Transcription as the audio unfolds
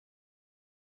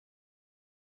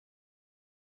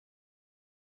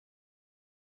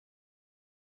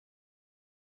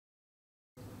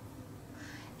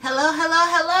Hello, hello,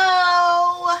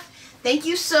 hello. Thank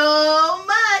you so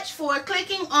much for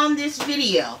clicking on this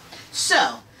video.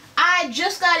 So, I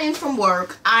just got in from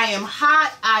work. I am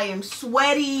hot. I am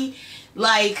sweaty.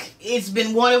 Like, it's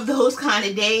been one of those kind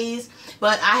of days.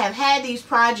 But I have had these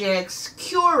projects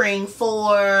curing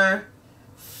for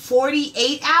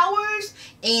 48 hours.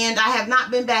 And I have not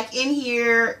been back in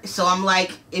here, so I'm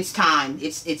like, it's time.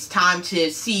 It's time to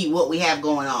see what we have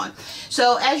going on.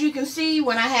 So as you can see,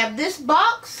 when I have this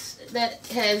box that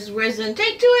has resin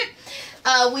taped to it,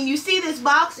 when you see this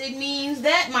box, it means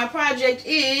that my project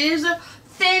is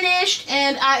finished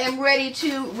and I am ready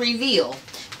to reveal.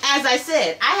 As I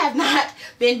said, I have not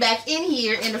been back in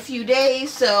here in a few days,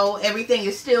 so everything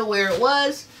is still where it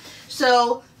was.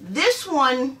 So this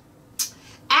one,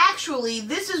 actually,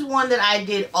 this is one that I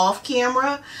did off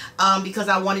camera because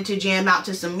I wanted to jam out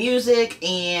to some music,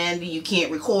 and you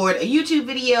can't record a YouTube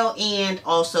video and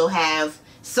also have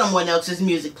someone else's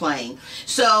music playing.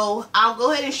 So I'll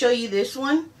go ahead and show you this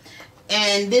one.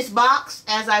 And this box,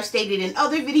 as I've stated in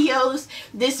other videos,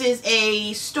 this is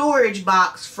a storage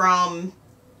box from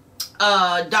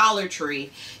Dollar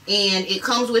Tree, and it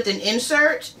comes with an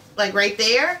insert like right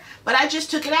there, but I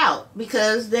just took it out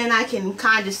because then I can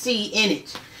kind of see in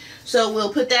it. So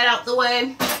we'll put that out the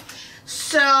way.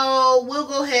 So we'll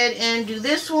go ahead and do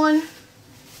this one.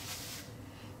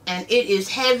 And it is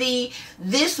heavy.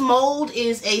 This mold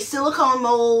is a silicone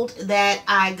mold that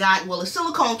I got, well, a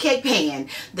silicone cake pan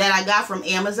that I got from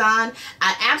Amazon.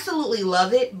 I absolutely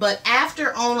love it, but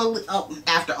after only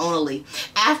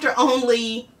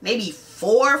maybe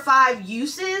 4 or 5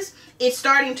 uses, it's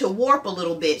starting to warp a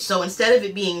little bit. So instead of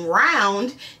it being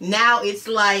round, now it's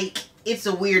like, it's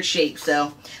a weird shape.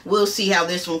 So we'll see how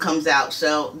this one comes out.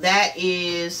 So that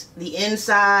is the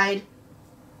inside.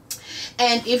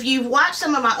 And if you've watched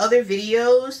some of my other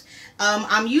videos,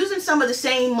 I'm using some of the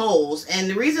same molds. And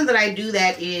the reason that I do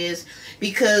that is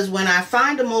because when I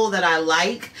find a mold that I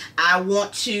like, I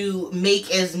want to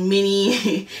make as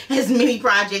many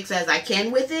projects as I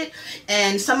can with it.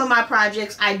 And some of my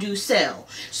projects I do sell.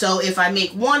 So if I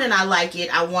make one and I like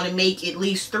it, I want to make at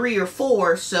least 3 or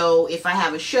 4. So if I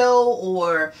have a show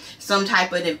or some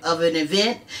type of an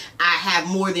event, I have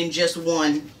more than just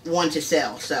one to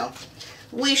sell. So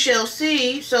we shall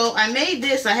see. So I made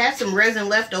this. I had some resin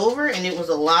left over, and it was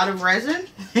a lot of resin.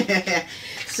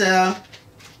 So,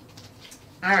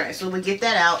 alright, so we'll get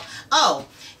that out. Oh,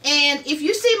 and if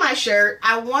you see my shirt,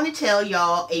 I want to tell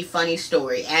y'all a funny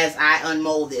story as I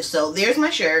unmold this. So there's my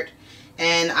shirt,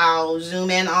 and I'll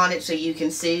zoom in on it so you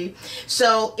can see.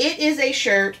 So it is a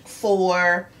shirt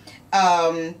for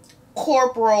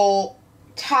Corporal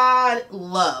Todd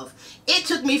Love. It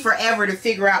took me forever to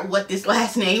figure out what this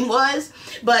last name was,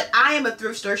 but I am a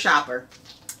thrift store shopper,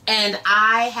 and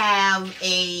I have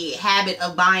a habit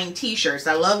of buying t-shirts.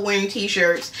 I love wearing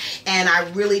t-shirts, and I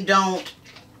really don't,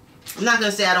 I'm not going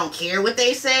to say I don't care what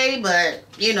they say, but,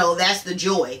 you know, that's the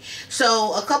joy.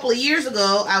 So a couple of years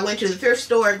ago, I went to the thrift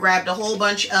store, grabbed a whole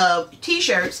bunch of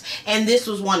t-shirts, and this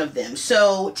was one of them.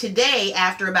 So today,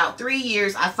 after about 3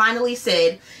 years, I finally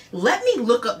said, let me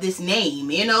look up this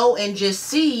name, you know, and just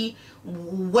see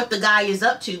what the guy is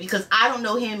up to, because I don't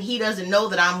know him. He doesn't know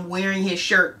that I'm wearing his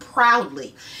shirt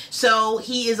proudly. So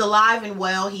he is alive and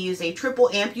well. He is a triple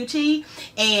amputee,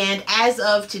 and as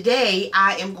of today,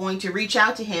 I am going to reach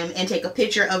out to him and take a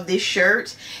picture of this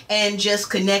shirt and just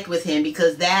connect with him,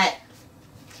 because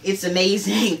it's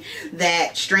amazing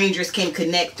that strangers can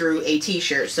connect through a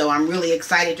t-shirt. So I'm really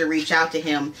excited to reach out to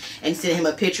him and send him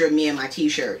a picture of me and my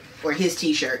t-shirt, or his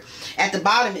t-shirt. At the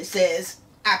bottom it says,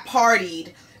 I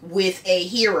partied with a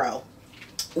hero.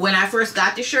 When I first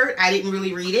got the shirt, I didn't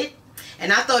really read it,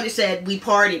 and I thought it said we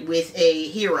partied with a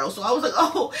hero. So I was like,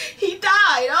 oh, he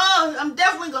died. Oh, I'm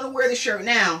definitely gonna wear the shirt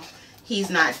now. He's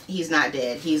not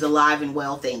dead. He's alive and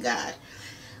well, thank God.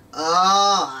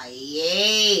 Oh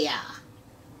yeah,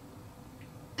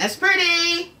 that's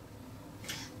pretty.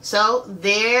 So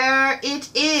there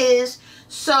it is.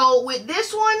 So with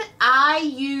this one, I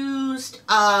used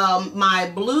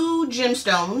my blue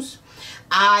gemstones.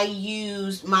 I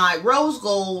used my rose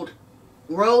gold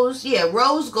gemstones,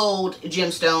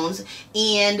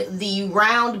 and the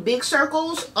round big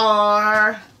circles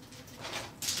are,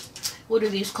 what are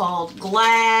these called?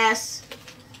 Glass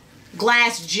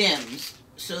gems.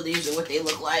 So these are what they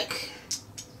look like.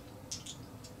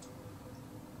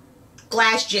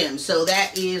 Glass gems. So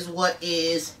that is what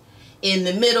is in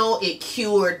the middle. It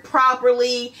cured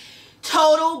properly.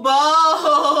 Total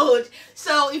boat.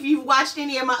 So if you've watched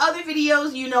any of my other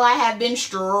videos, you know I have been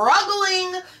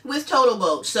struggling with Total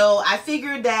Boat. So I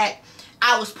figured that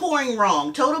I was pouring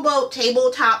wrong. Total Boat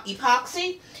tabletop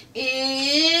epoxy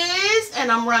is,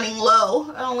 and I'm running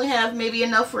low, I only have maybe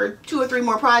enough for 2 or 3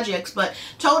 more projects, but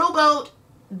Total Boat,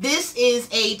 this is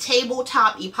a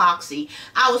tabletop epoxy.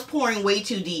 I was pouring way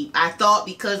too deep. I thought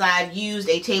because I've used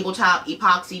a tabletop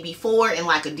epoxy before in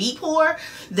like a deep pour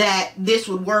that this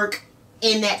would work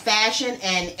in that fashion,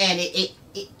 and it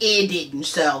didn't.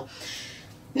 So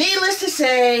needless to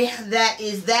say, that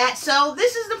is that. So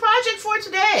this is the project for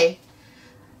today.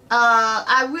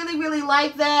 I really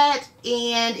like that,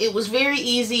 and it was very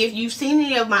easy. If you've seen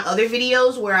any of my other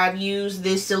videos where I've used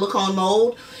this silicone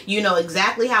mold, you know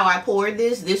exactly how I poured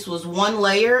this. This was 1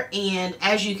 layer, and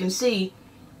as you can see,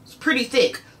 it's pretty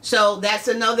thick. So that's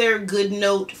another good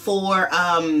note for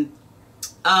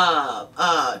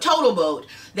Total Boat,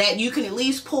 that you can at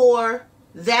least pour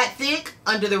that thick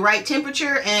under the right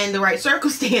temperature and the right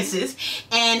circumstances,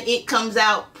 and it comes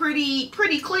out pretty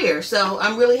clear. So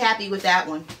I'm really happy with that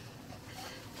one.